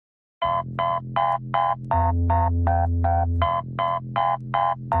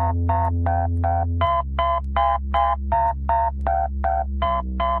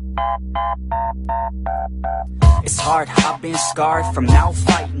It's hard, I've been scarred from now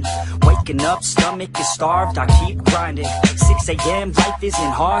fighting. Waking up, stomach is starved, I keep grinding. 6 a.m, life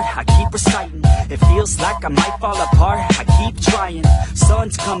isn't hard, I keep reciting. It feels like I might fall apart, I keep trying.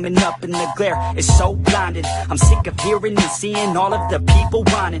 Sun's coming up and the glare is so blinding. I'm sick of hearing and seeing all of the people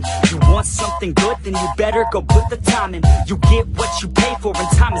whining. You want something good, then you better go put the time in. You get what you pay for and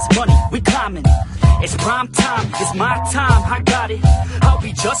time is money, we climbing. It's prime time, it's my time, I got it. I'll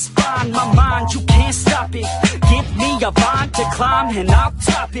be just fine, my mind, you can't stop it. Give me a vine to climb and I'll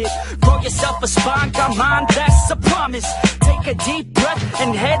top it. Grow yourself a spine, got mine, that's a promise. Take a deep breath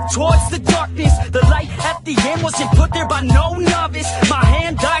and head towards the darkness. The light at the end wasn't put there by no novice. My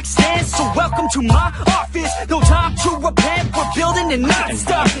hand I extend, so welcome to my office. No time to repent, we're building and not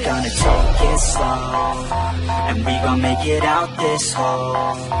stopping. We're gonna take it slow, and we gon' make it out this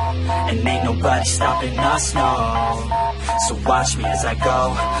hole. And ain't nobody stopping us, no. So watch me as I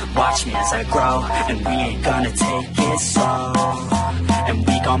go, watch me as I grow. And we ain't gonna take it slow, and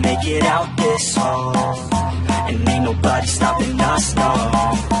we gon' make it out this hole. And ain't nobody stopping us, no.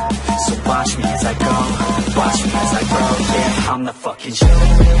 So watch me as I go, watch me as I grow. Yeah, I'm the fucking show.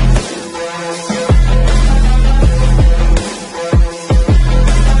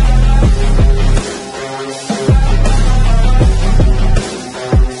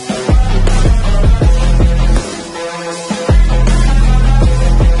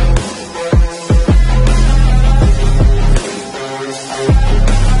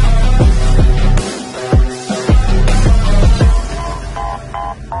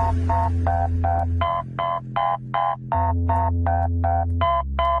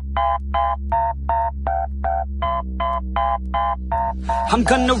 I'm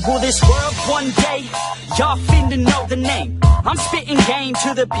gonna rule this world one day, y'all finna know the name. I'm spitting game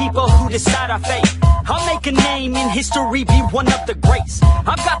to the people who decide our fate. I'll make a name in history, be one of the greats.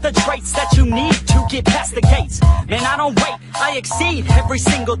 I've got the traits that you need to get past the gates. Man, I don't wait, I exceed every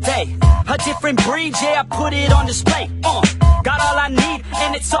single day. A different breed, yeah, I put it on display. Got all I need,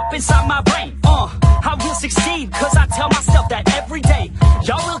 and it's up inside my brain. I will succeed, cause I tell myself that every day.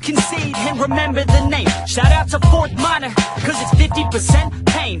 Y'all will concede and remember the name. Shout out to Fort Minor, cause it's 50%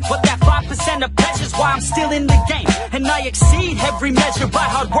 pain. But that 5% of pleasure's why I'm still in the game. And I exceed every measure by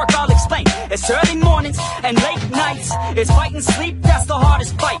hard work, I'll explain. It's early mornings and late nights. It's fight and sleep, that's the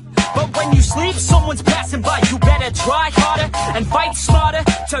hardest fight. But when you sleep, someone's passing by. You better try harder and fight smarter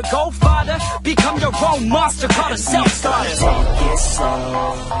to go farther. Become your own monster, called a self-starter. Take it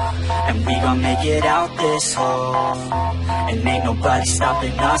slow, and we gon' make it out this hole. And ain't nobody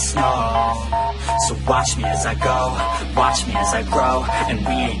stopping us, no. So watch me as I go, watch me as I grow. And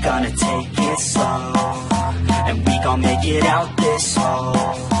we ain't gonna take it slow, and we gon' make it out this hole.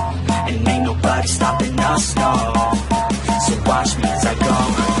 And ain't nobody stopping us, no. So watch me as I go,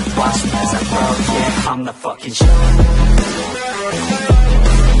 watch me as I grow. Yeah, I'm the fucking show.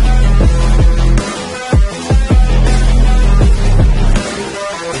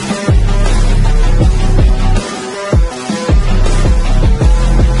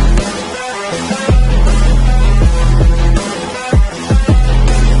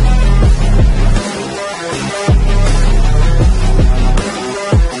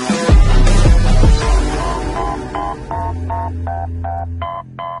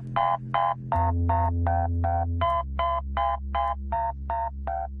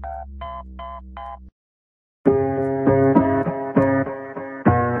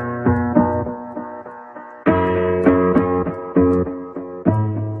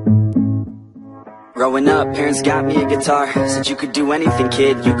 Growing up, parents got me a guitar. Said you could do anything,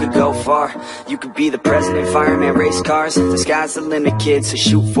 kid, you could go far. You could be the president, fireman, race cars. The sky's the limit, kid, so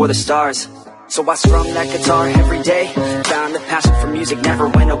shoot for the stars. So I strummed that guitar every day. Found a passion for music, never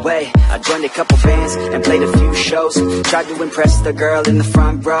went away. I joined a couple bands and played a few shows. Tried to impress the girl in the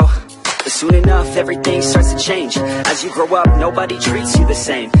front row. But soon enough, everything starts to change. As you grow up, nobody treats you the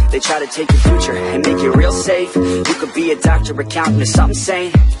same. They try to take your future and make it real safe. You could be a doctor, accountant, or something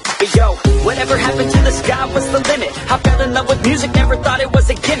sane. But yo, whatever happened to the sky was the limit. I fell in love with music, never thought it was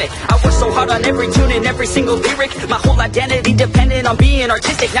a gimmick. I worked so hard on every tune and every single lyric. My whole identity depended on being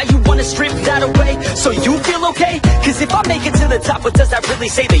artistic. Now you wanna strip that away, so you feel okay? Cause if I make it to the top, what does that really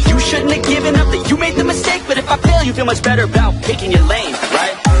say? That you shouldn't have given up, that you made the mistake? But if I fail, you feel much better about picking your lane,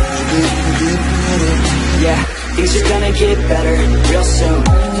 right? Yeah, things are gonna get better real soon.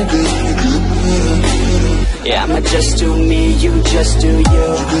 Yeah, I'ma just do me, you just do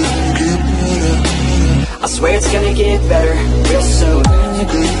you. I swear it's gonna get better real soon.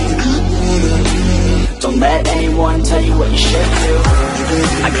 let anyone tell you what you should do.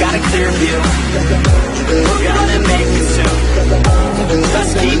 I got a clear view, we're gonna make it soon.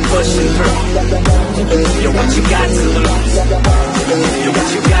 Just keep pushing through. You're what you got to lose. You're what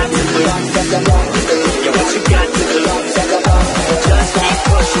you got to lose. You're what you got to lose. Just keep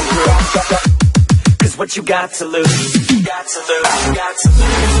pushing through. Cause what you got to lose. You got to lose. You got to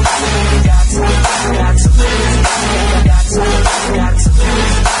lose. You got to lose. You got to lose. You got to lose. You got to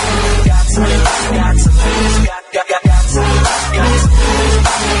lose. You got to lose. You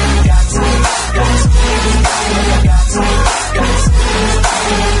got to lose. You got to lose.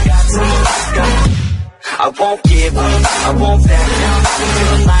 I won't give up, I won't back down. Till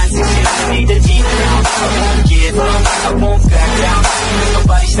the lines exist, I need a deep down. I won't give up, I won't back down.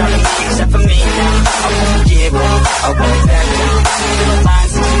 Nobody's stopping me except for me now. I won't give up, I won't back down. Till the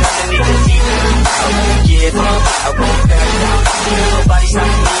lines exist, I need a deep down. I won't give up, I won't back down. Nobody's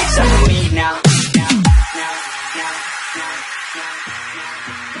stopping me except for me now.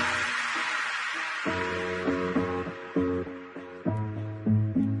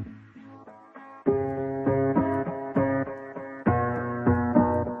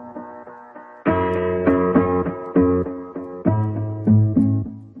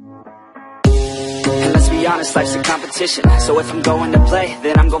 Honest, life's a competition, so if I'm going to play,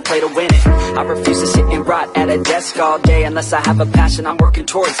 then I'm gonna play to win it. I refuse to sit and rot at a desk all day unless I have a passion I'm working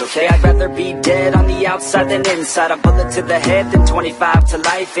towards, okay? I'd rather be dead on the outside than inside. A bullet to the head than 25 to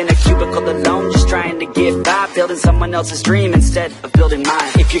life in a cubicle alone, just trying to get by, building someone else's dream instead of building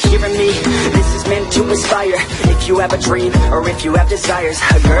mine. If you're hearing me, this is meant to inspire. If you have a dream, or if you have desires,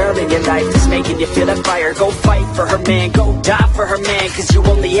 a girl in your life is making you feel that fire. Go fight for her man, go die for her man, cause you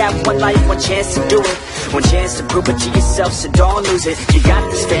only have one life, one chance to do it. One chance to prove it to yourself, so don't lose it. You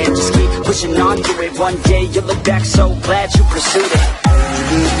got this, fam, just keep pushing on through it. One day you'll look back so glad you pursued it.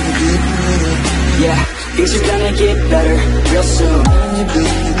 Yeah, things are gonna get better real soon.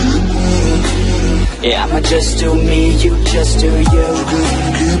 Yeah, I'ma just do me, you just do you.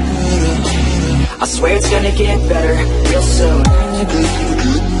 I swear it's gonna get better real soon.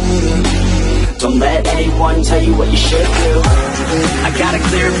 Don't let anyone tell you what you should do. I got a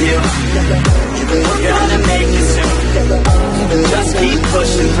clear view, we're gonna make it soon. Just keep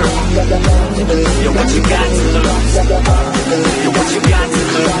pushing through. You're what you got to lose. You're what you got to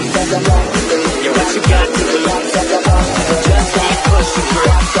lose. You're what you got to lose. Just keep pushing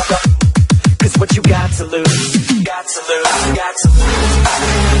through. Cause what you got to lose. Got to lose. Got to lose.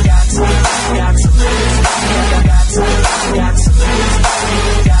 Got to lose. Got to lose. Got to lose.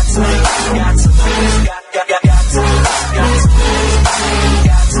 Got to lose. Got to lose. Got to lose.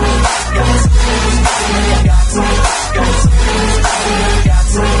 Got to lose.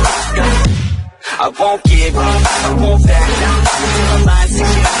 I won't give up, I won't back down. Till the lines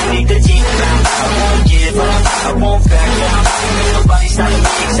exist, I need the deep down. I won't give up, I won't back down. Nobody's stopping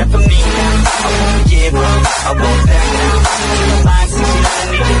me except for me now. I won't give up, I won't back down. Till the lines exist, I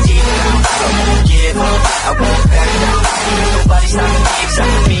need the deep down. I won't give up, I won't back down. Nobody's stopping me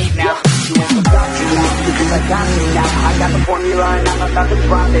except for me now. You won't forget you now, because I got you now. I got the formula and I'm about to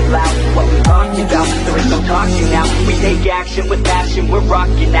drop it loud. What we talking about, there is no talking now. We take action with passion, we're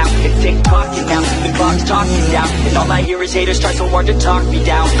rocking now. It's tick-tocking now, the clock's talking down. And all I hear is haters try so hard to talk me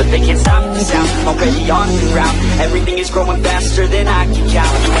down, but they can't stop the sound, already on the ground. Everything is growing faster than I can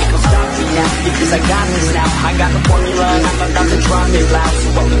count. You ain't gonna stop me now, because I got this now. I got the formula and I'm about to drop it loud. So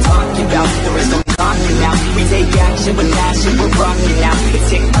what we talking about, there is no talking now. We take action with passion, we're rocking now. It's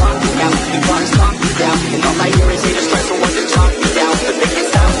tick-tocking now, the clock's talking down. And all I hear is haters try so hard to talk me down, but they can't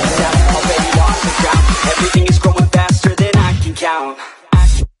stop the sound, already on the ground. Everything is growing faster than I can count.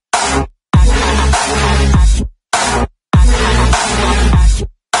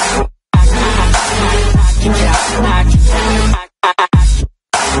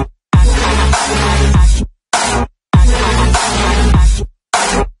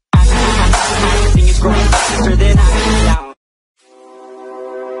 Everything is growing faster than I can count.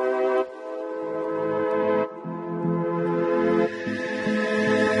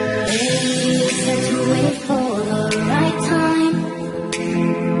 Said to wait for the right time,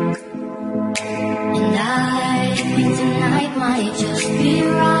 and I think tonight might just be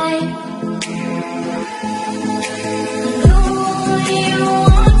right. Though you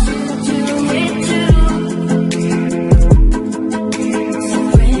want to do it too, so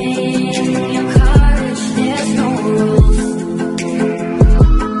bring your courage, there's no rules.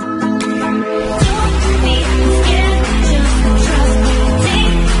 Don't be scared, just trust me,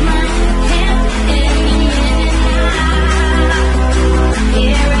 take my hand any minute now.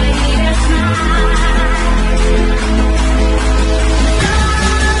 Here, right here, smile.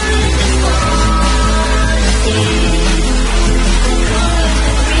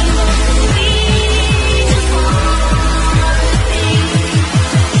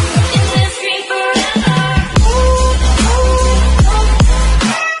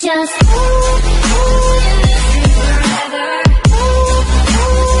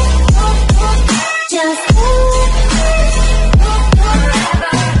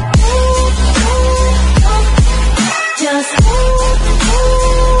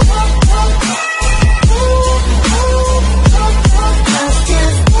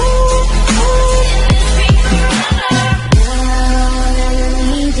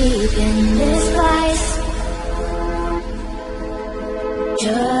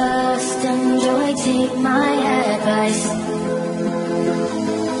 enjoy, take my advice.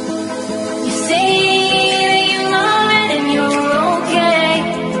 You say that you love it and you're okay,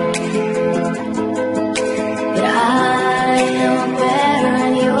 but I know better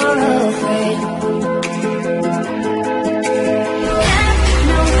and you're afraid. You have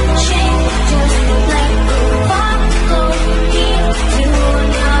no shame, just let go, follow me to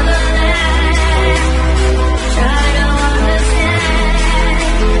another land. Try to understand,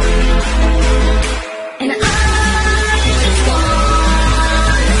 and I just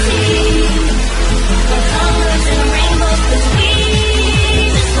wanna see the colors and rainbows, 'cause we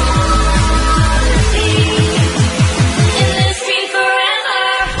just wanna be in this dream forever.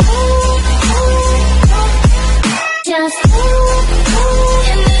 Just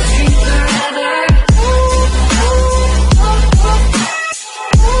in this dream forever.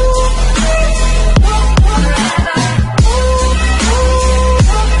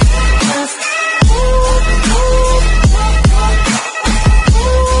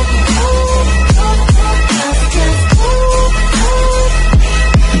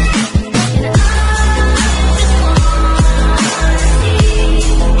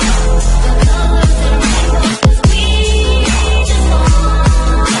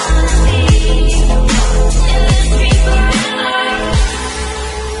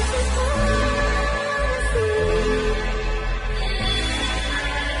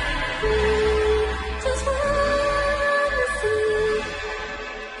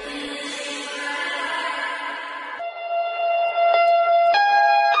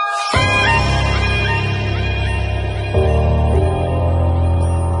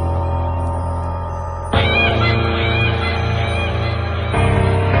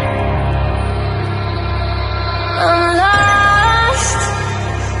 I'm lost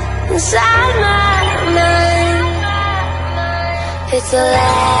inside my mind. It's a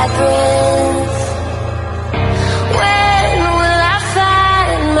labyrinth. When will I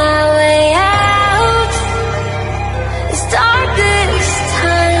find my way out? It's dark this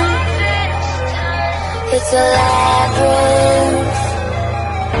time. It's a labyrinth,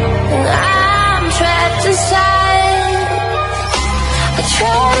 and I'm trapped inside. I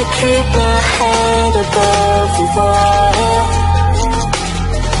try to keep my head above the water.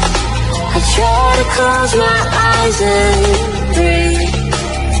 I try to close my eyes and breathe.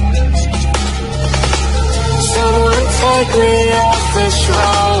 Someone take me off this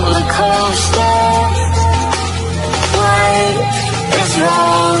roller coaster. What is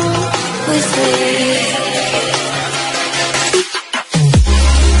wrong with me?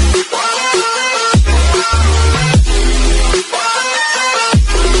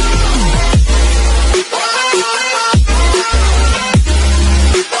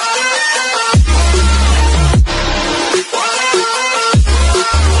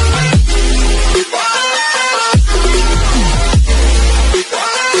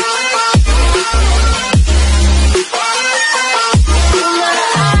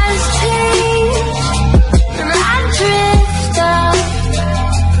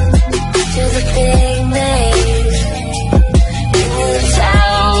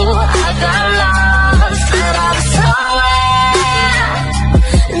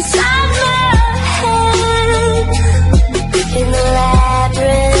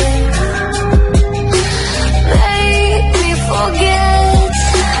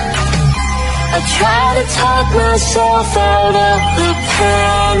 Try to talk myself out of the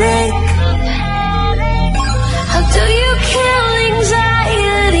panic. How do you kill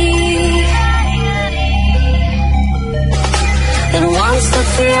anxiety? And once the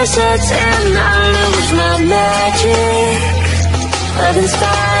fear sets in, I lose my magic. But in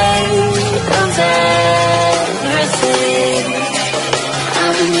spite of everything,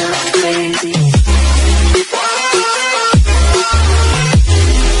 I'm not crazy.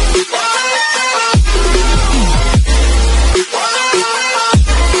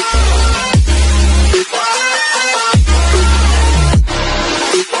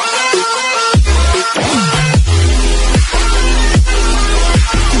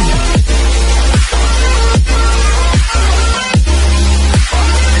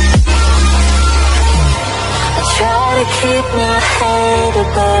 Keep my head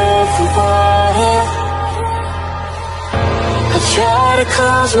above the water. I try to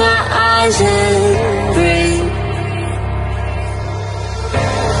close my eyes and breathe.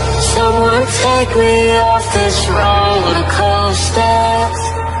 Someone take me off this roller coaster.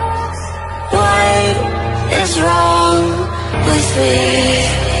 What is wrong with me?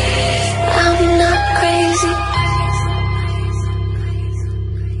 I'm not crazy.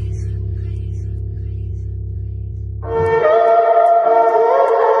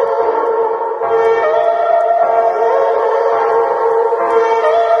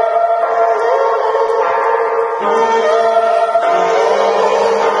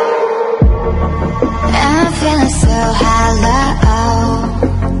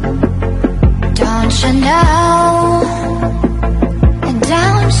 know,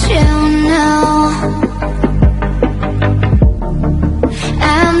 don't you know,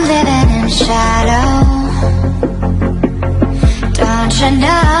 I'm living in shadow. Don't you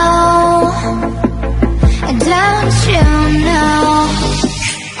know, don't you know,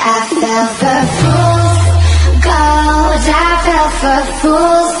 I fell for fools gold, I fell for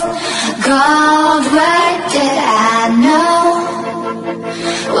fools gold. What did I know?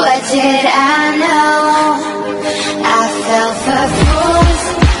 What did I know? I fell for fools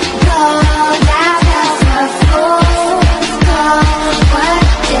gold, I fell for fools gold. What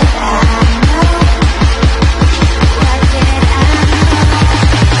did I know? What did I know?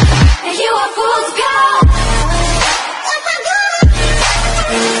 And you were fool's gold.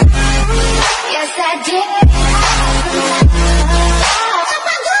 Yes, I did.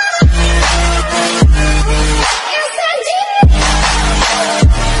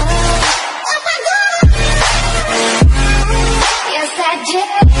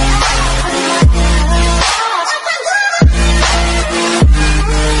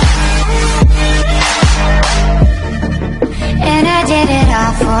 And I did it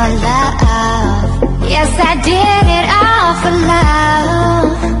all for love. Yes, I did it all for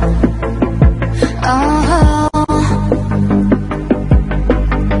love. Oh,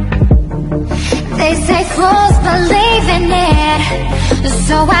 they say fools believe in it,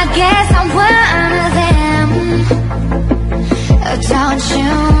 so I guess I'm one of them. Don't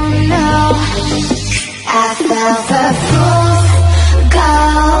you know, I fell for fools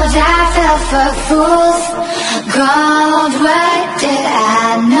gold, I fell for fools gold. What did I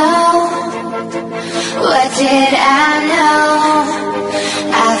know? What did I know?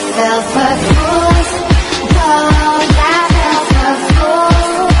 I fell for fools gold, I fell for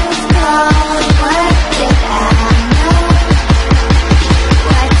fools gold. What did I know?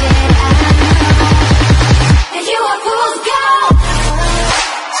 What did I know? And you were fool's gold.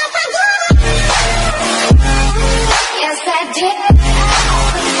 Yes, I did.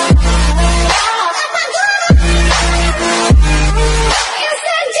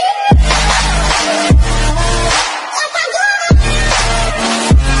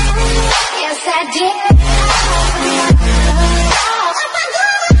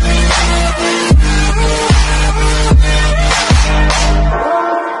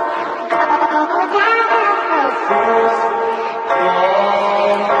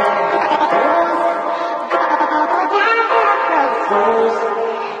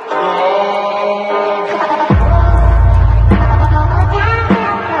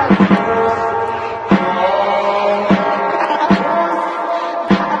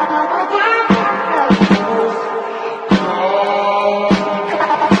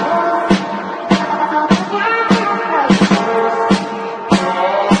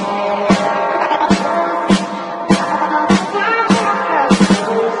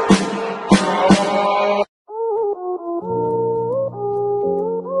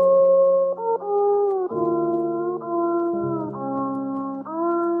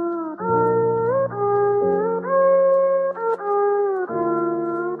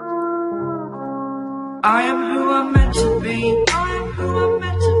 I am who I'm meant to be. I am who I'm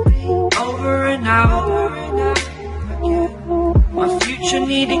meant to be. Over and out, over and out again. My future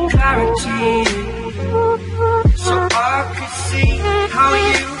needed clarity, so I could see how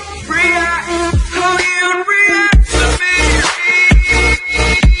you react, how you react to me.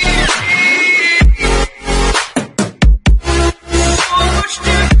 So much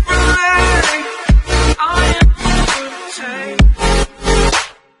differently. I am different take.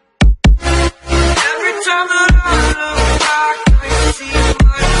 Time that I look back, I see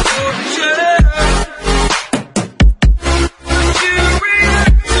my future. Would you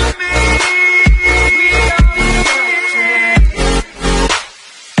react to me? We are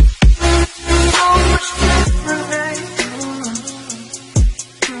so much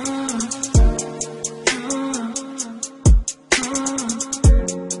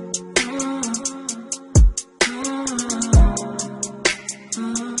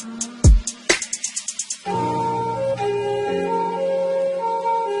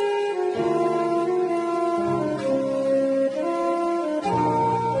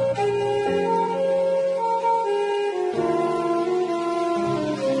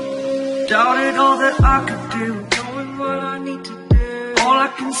doubted all that I could do, knowing what I need to do. All I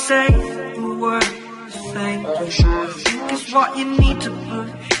can say, the word is thank you. I think it's what you need to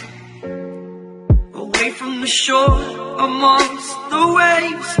push away from the shore, amongst the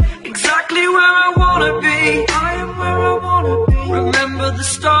waves, exactly where I wanna be. I am where I wanna be. Remember the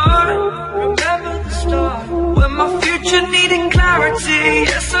start, when my future needed clarity.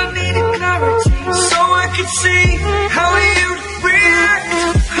 Yes, I needed clarity, so I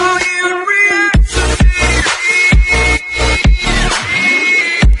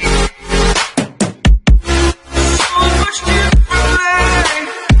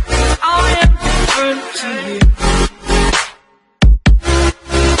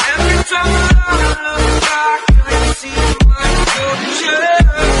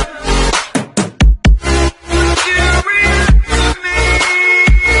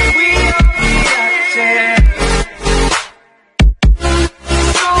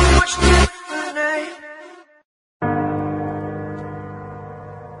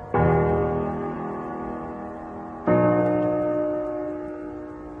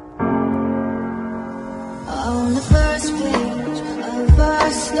first page of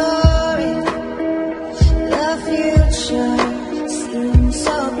our story, the future seems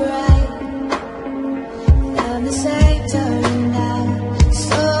so bright, and the same turned out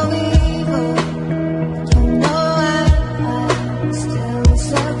so evil. Don't know why I'm still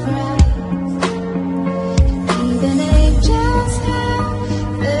surprised. Even angels have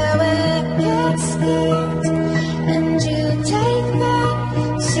their wicked schemes, and you take that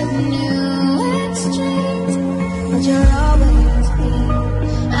to new extremes. But you'll always be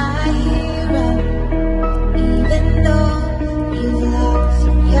my hero, even though you've lost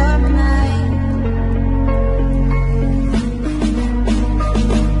your mind.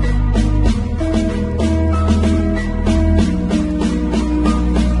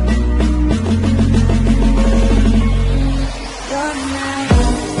 Your mind.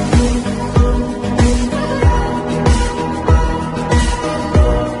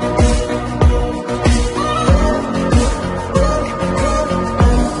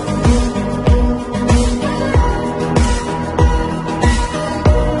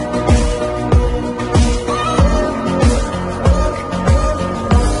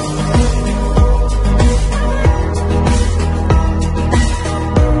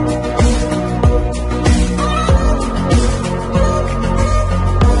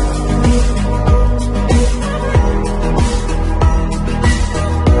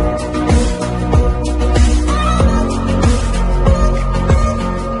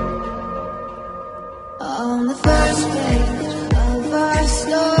 On the first page of our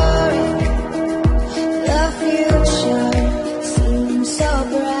story, the future seems so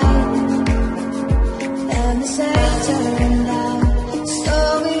bright, and the same turned out so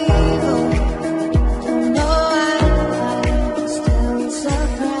evil. Don't know why I'm still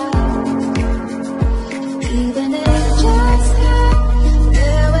surprised. Even angels have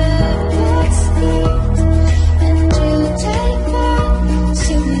their wicked schemes, and you take that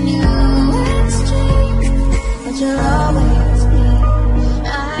to new extremes. But you'll always be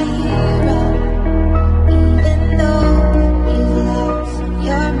my hero, even though you've lost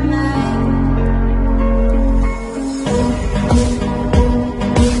your mind.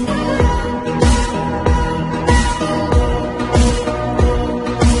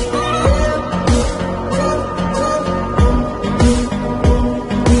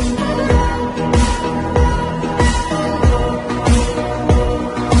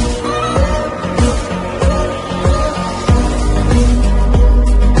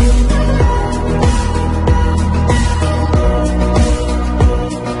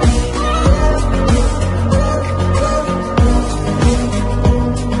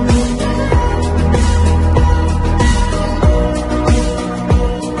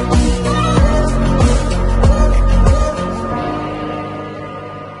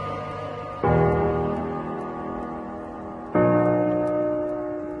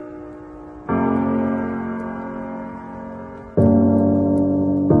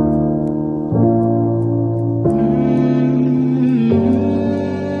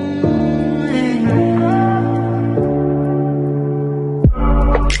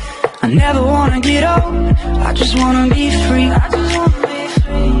 I never wanna get old, I just wanna be free.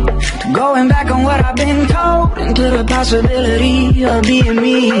 To going back on what I've been told, into the possibility of being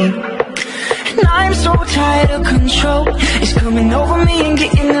me. And I'm so tired of control, it's coming over me and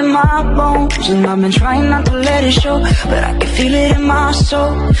getting in my bones. And I've been trying not to let it show, but I can feel it in my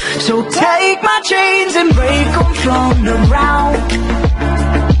soul. So take my chains and break them from the ground.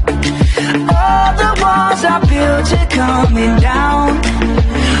 All the walls I built are coming down.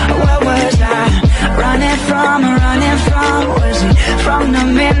 Where was I? Running from, was it from the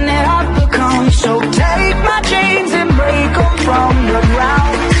minute I've become? So take my chains and break them from the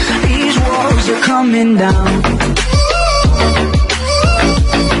ground. These walls are coming down.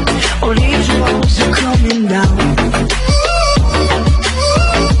 Oh, these walls are coming down.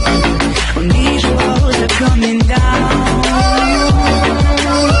 Oh, these walls are coming down.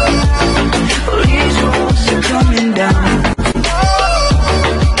 Oh, these walls are coming down.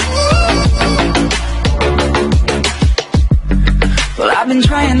 Well, I've been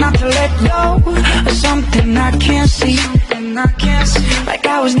trying not to let go of something I can't see. Like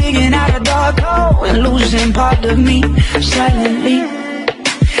I was digging out a dark hole and losing part of me silently.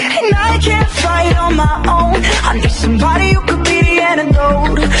 And I can't fight on my own, I need somebody who could be the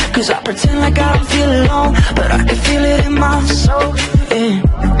antidote. Cause I pretend like I don't feel alone, but I can feel it in my soul, yeah.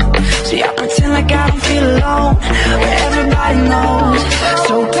 See, I pretend like I don't feel alone, but everybody knows.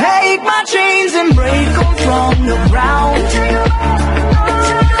 So take my chains and break them from the ground.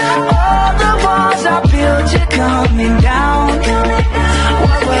 All the walls I built are coming down.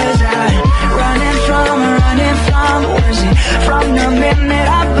 What was I running from?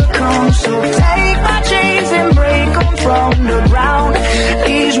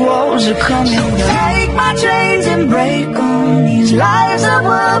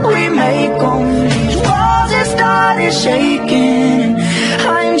 we make on these walls that started shaking.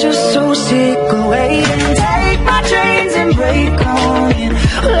 I'm just so sick of waiting. Take my chains and break on it.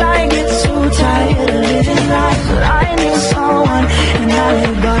 Well, I get so tired of living life. Well, I need someone and I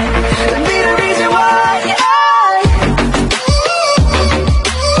live by. That'd be the reason why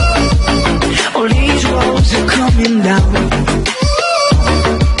all these walls are coming down.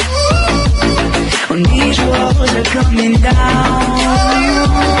 When these walls are coming down,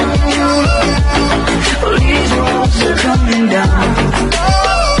 well, these walls are coming down.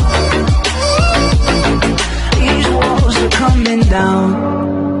 These walls are coming down.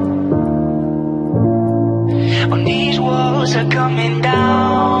 When these walls are coming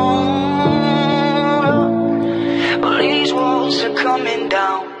down, well, these walls are coming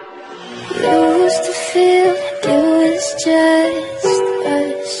down. Used to feel like it was just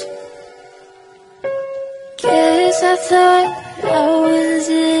us. Guess I thought I was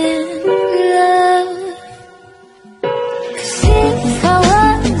in love. 'Cause if I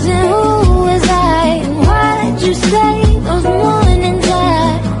wasn't, who was I? And why'd you say those mornings I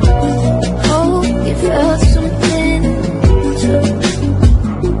hope you felt something too?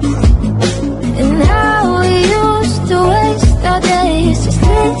 And now we used to waste our days just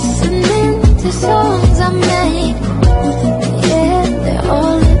listening to songs I made. Yeah, they're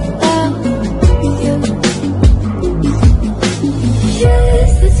all about you. Yes,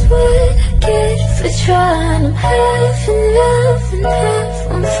 that's what I get for trying. I'm half in love and half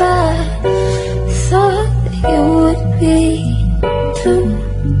on fire. Thought that you would be too.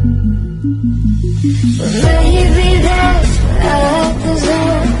 But maybe that's what I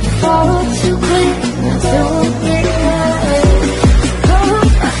deserve. Fall too quick, not to regret.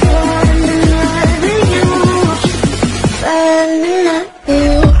 Hope I find another you, find another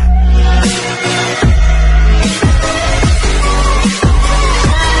you.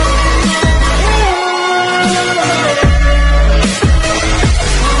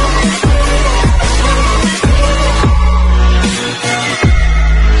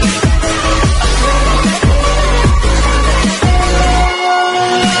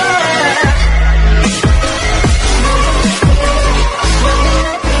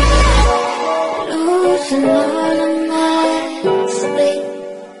 Losing all of my sleep.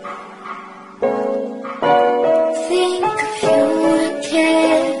 Think of you, I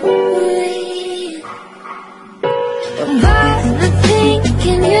can't breathe. Don't bother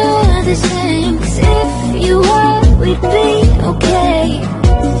thinking you're the same. 'Cause if you were, we'd be okay.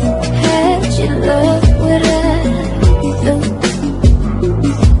 Had your love, what I do.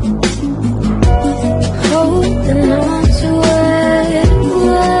 Holding on to what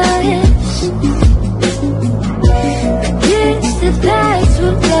was. Guess that that's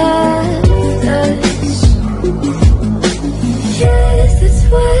what love does. Yes, that's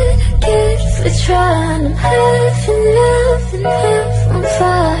what I get for trying. I'm half in love and half on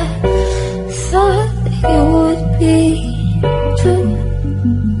fire. Thought that you would be too.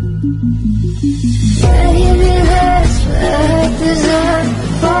 Maybe that's what I deserve.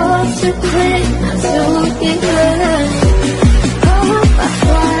 Fall too quick, not to regret. Hope I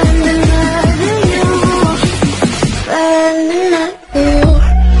find another you, find another you.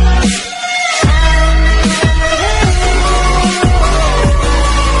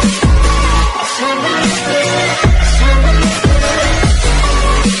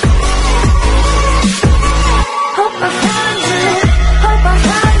 Hope I find you, hope I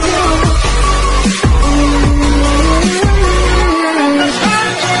find you.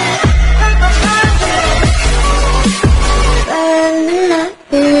 Hope I find you, find another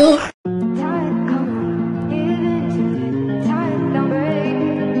you.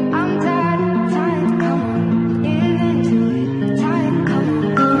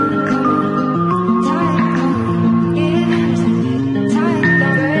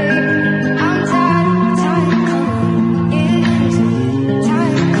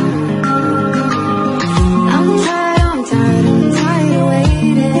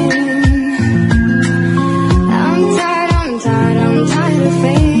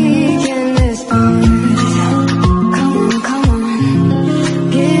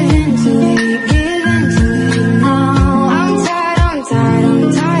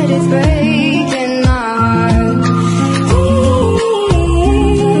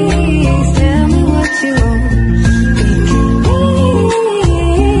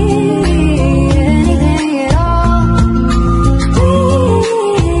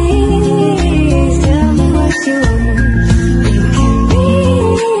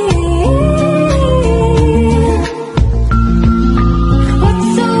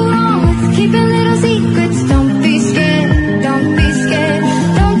 Keep your little secrets, don't be scared, don't be scared.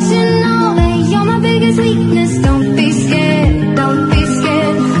 Don't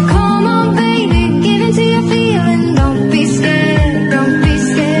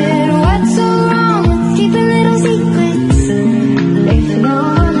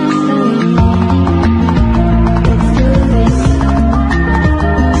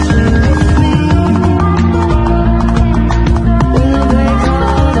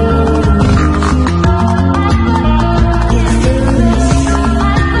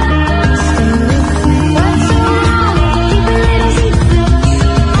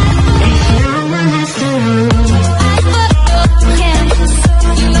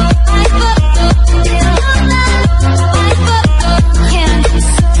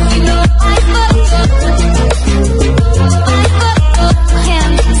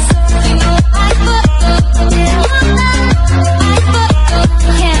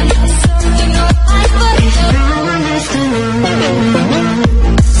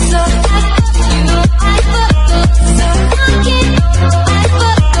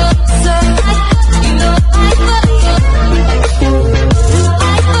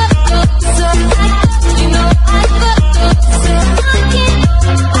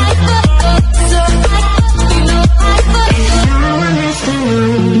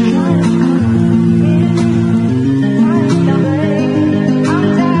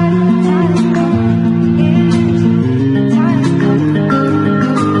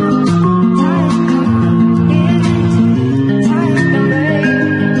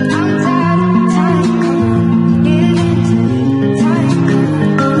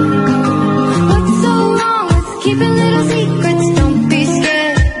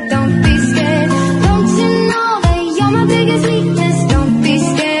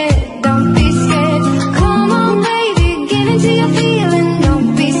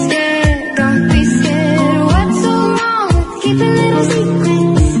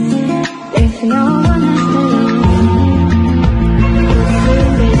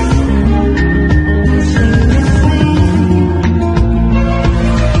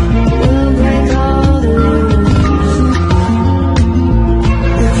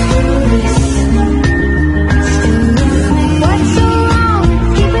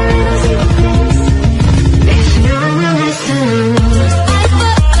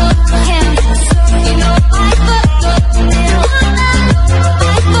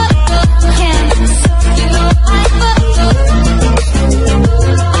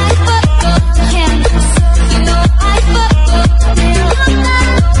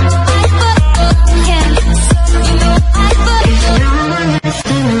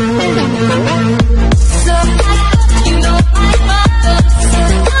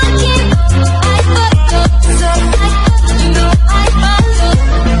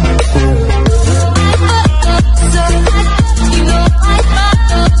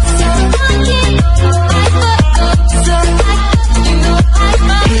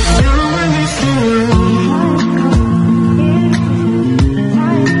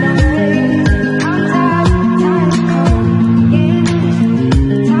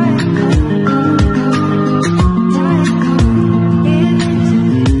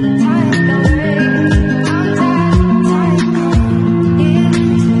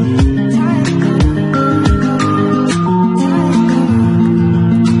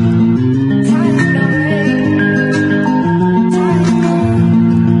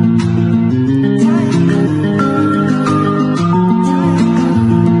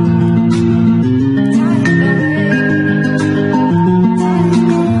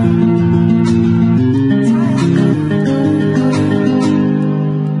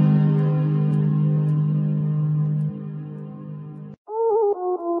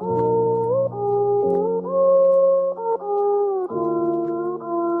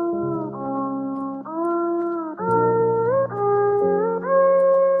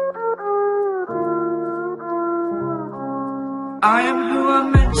who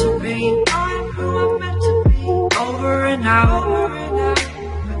I'm meant to be. I'm who I'm meant to be. Over and out.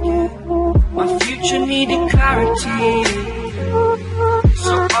 My future needed clarity,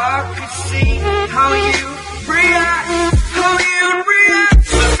 so I could see how you react, how you'd react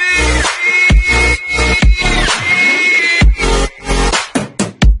to me.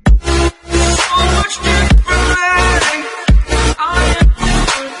 So much differently, I am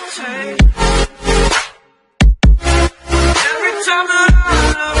different. Every time that I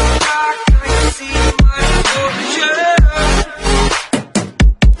look back, I see my future.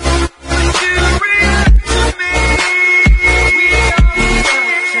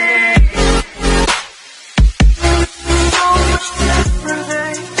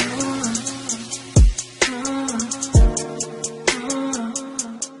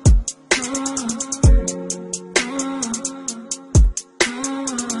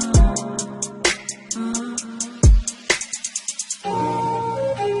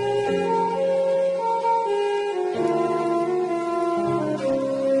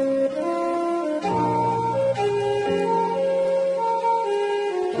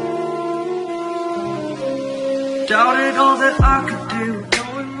 Doubted all that I could do,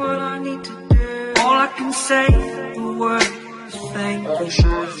 knowing what I need to do. All I can say, the word is thank you.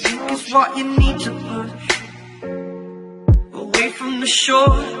 Think is what you need to push away from the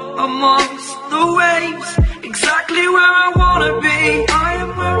shore, amongst the waves. Exactly where I wanna be. I am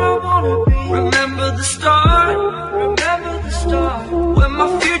where I wanna be. Remember the start, when my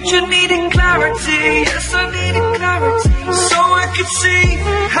future needed clarity. Yes, I needed clarity, so I could see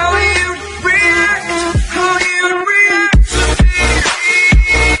how you react, how you react to me.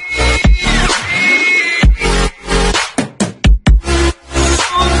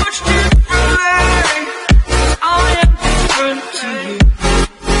 So much differently, I am different to you.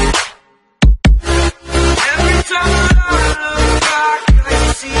 Every time that I look back, I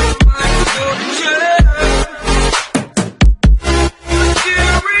see my future. But you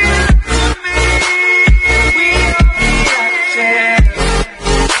react to me, we are reacting.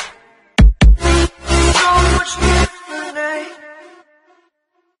 So much differently.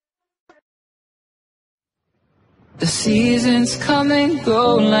 The seasons come and go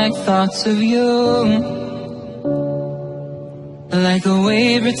like thoughts of you, like a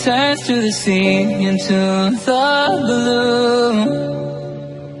wave returns to the sea into the blue.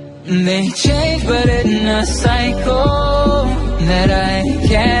 They change but in a cycle that I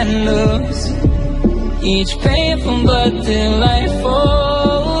can't lose. Each painful but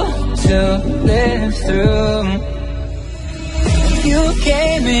delightful to live through. You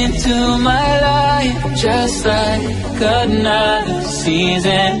came into my life just like another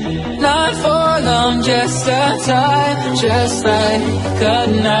season. Not for long, just a time, just like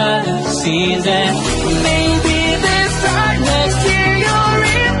another season. Maybe this time next year you'll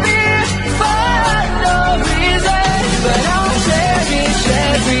reappear for no reason, but I'll cherish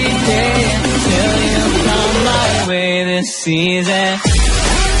every day until you come my way this season.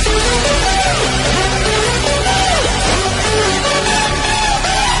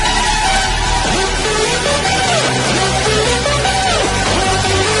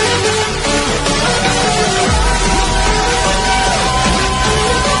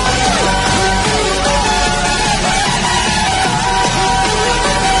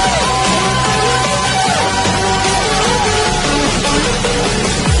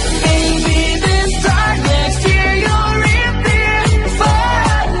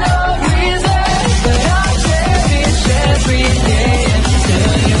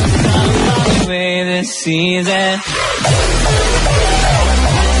 Season.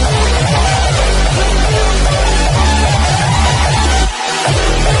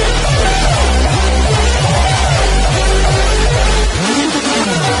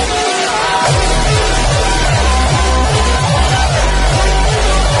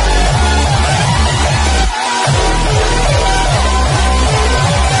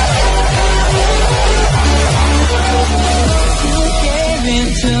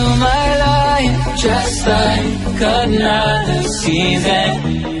 Just like another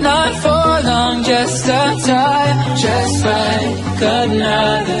season. Not for long, just a time. Just like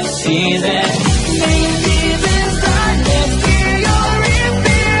another season. Maybe this time next year you'll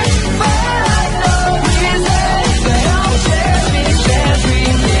reappear for no reason, but I'll cherish every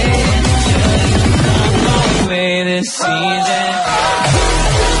day until you come my way this season.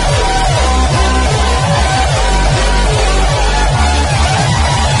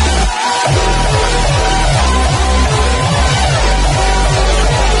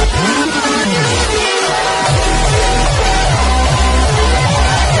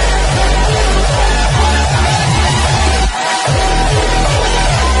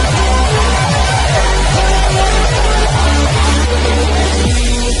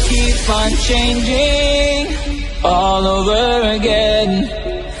 on changing all over again.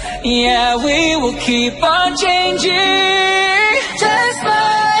 Yeah, we will keep on changing, just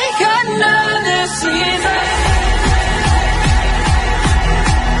like another season.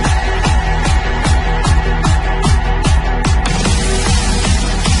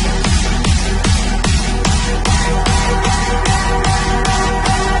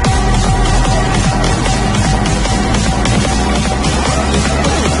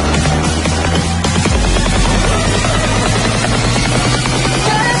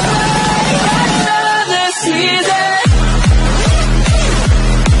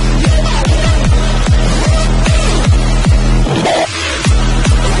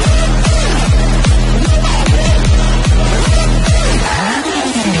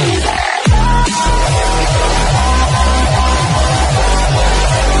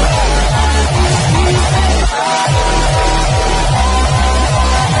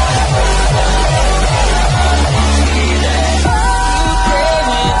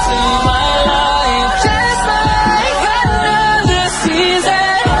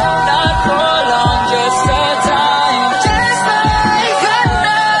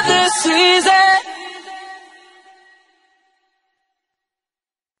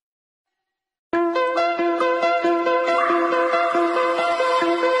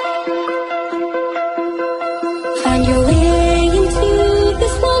 Find your way into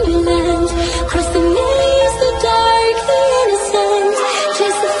this wonderland. Cross the maze, the dark, the innocent.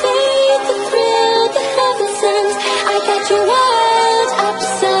 Chase the faith, the thrill, the heaven sent. I got you wild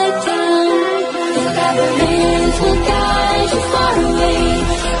upside down. The labyrinth will guide you far away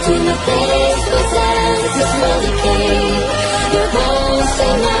to the place whose senses will decay. Your bones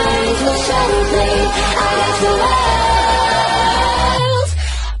and minds will shadow blade. I got you wild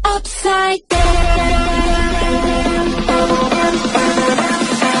upside down.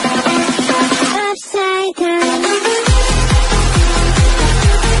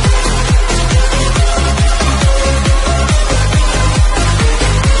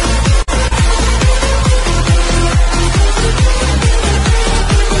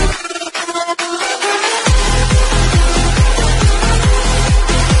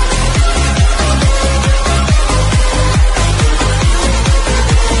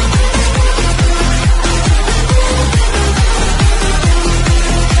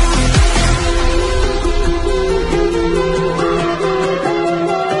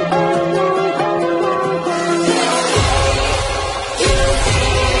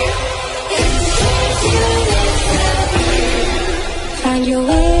 Find your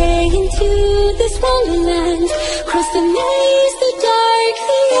way into this wonderland. Cross the maze, the dark,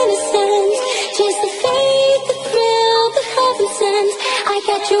 the innocent. Chase the faith, the thrill, the heaven sent. I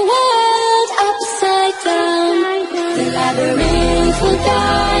got you wild upside down. The labyrinth will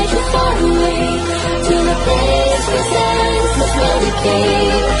guide you far away to the place where senses will decay.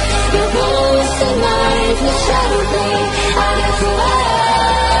 Your bones and minds will shadow blade. I got you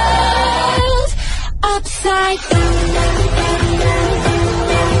wild upside down.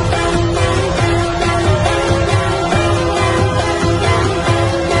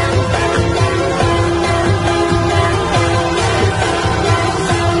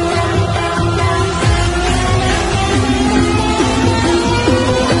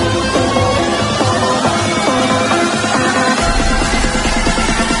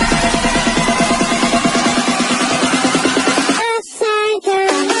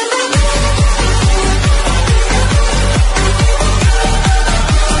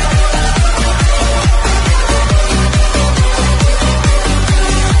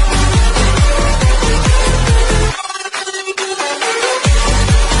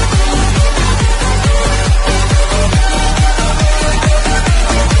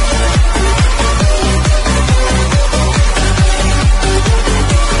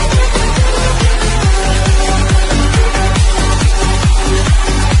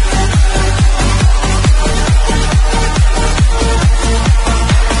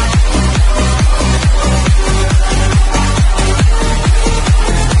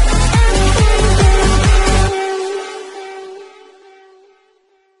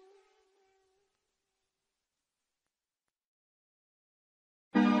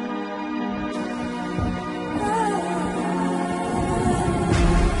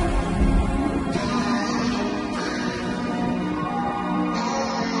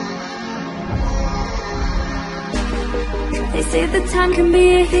 They say that time can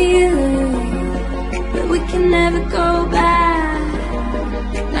be a healer, but we can never go back.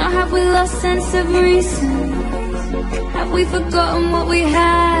 Now have we lost sense of reason? Have we forgotten what we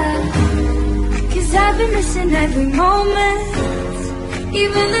had? 'Cause I've been missing every moment,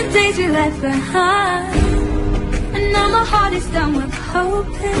 even the days we left behind. And now my heart is done with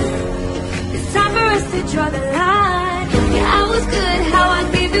hoping. It's time for us to draw the line. Yeah, I was good how I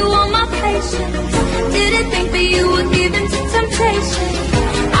gave you all my patience. Didn't think that you would give in to temptation.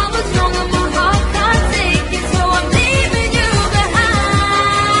 I was wrong and my heart can't take it, so I'm leaving you behind.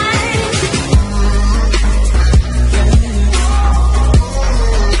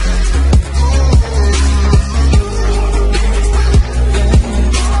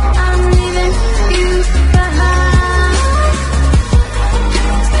 I'm leaving you behind.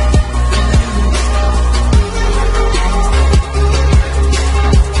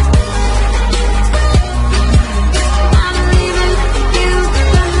 I'm leaving you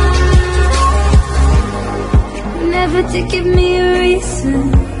behind. Never to give me a reason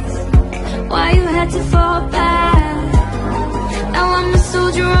why you had to fall back. Now I'm a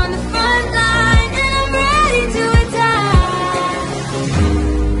soldier on the front line and I'm ready to attack.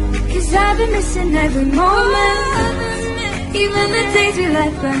 'Cause I've been missing every moment, even the days we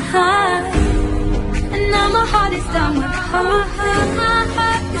left behind. And now my heart is done with hope.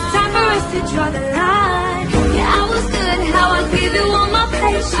 It's time for us to draw the line. Yeah, I was good how I gave you all my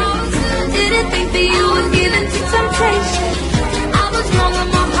patience. Didn't think that you would give in to temptation. I was wrong and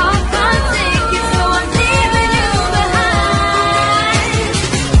my heart can't take it, so I'm leaving you behind.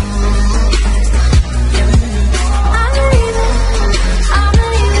 I'm leaving, I'm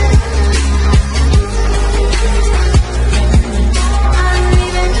leaving. I'm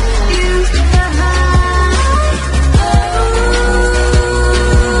leaving you behind. Oh,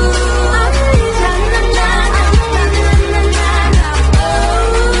 I'm leaving, I'm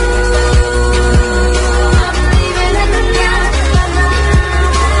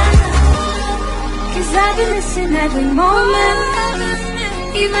Cause I've been missing every moment,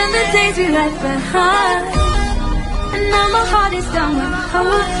 even the days we left behind. And now my heart is done with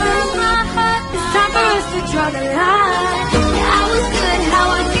hope. It's time for us to draw the line. Yeah, I was good how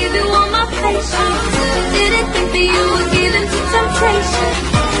I gave you all my patience. Didn't think that you would give in to temptation.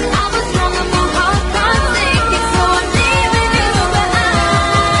 I was wrong and my heart can't take it, so I'm leaving you behind.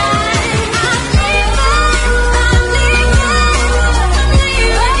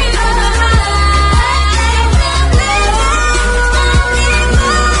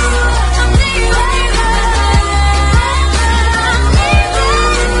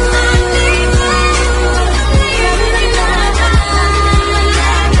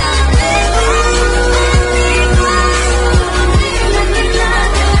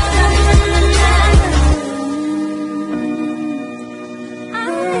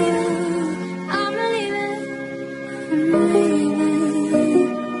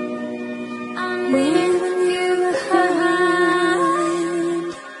 I'm leaving you behind.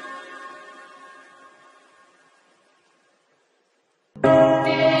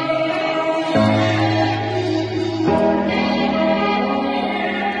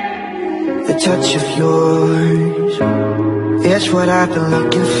 The touch of yours, it's what I've been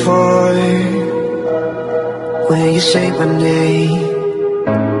looking for. When you say my name,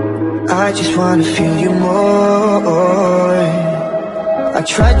 I just wanna feel you more. I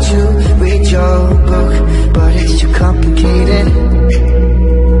tried to read your book, but it's too complicated.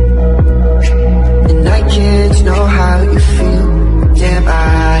 And I can't know how you feel, damn I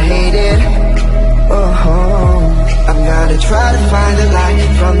hate it. Oh, I'm gonna try to find the light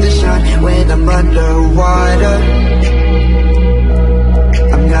from the sun when I'm underwater.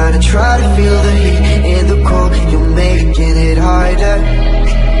 I'm gonna try to feel the heat in the cold, you're making it harder.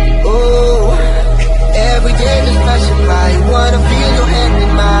 Oh, every day just passing by, wanna feel your hand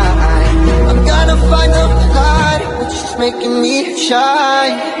in mine. I'm gonna find the light, which is making me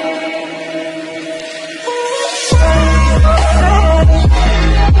shine.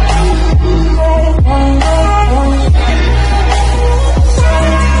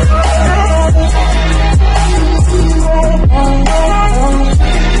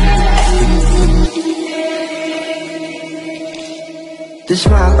 The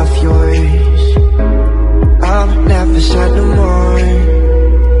smile of yours, I'll never sad no more.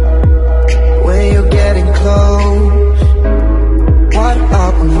 When you're getting close, what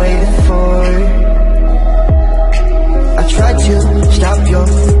are we waiting for? I tried to stop your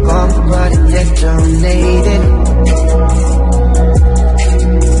bomb, but it detonated.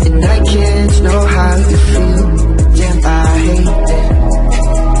 And I can't know how you feel, damn I hate it.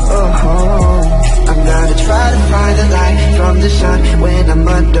 Oh, I'm gonna try to find the light from the sun when I'm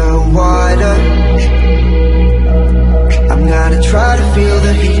underwater. I'm gonna try to feel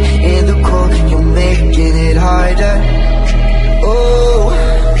the heat in the cold, you're making it harder. Oh,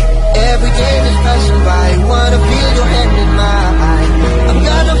 every day just passing by, wanna feel your hand in mine.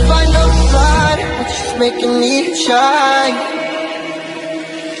 making me shine.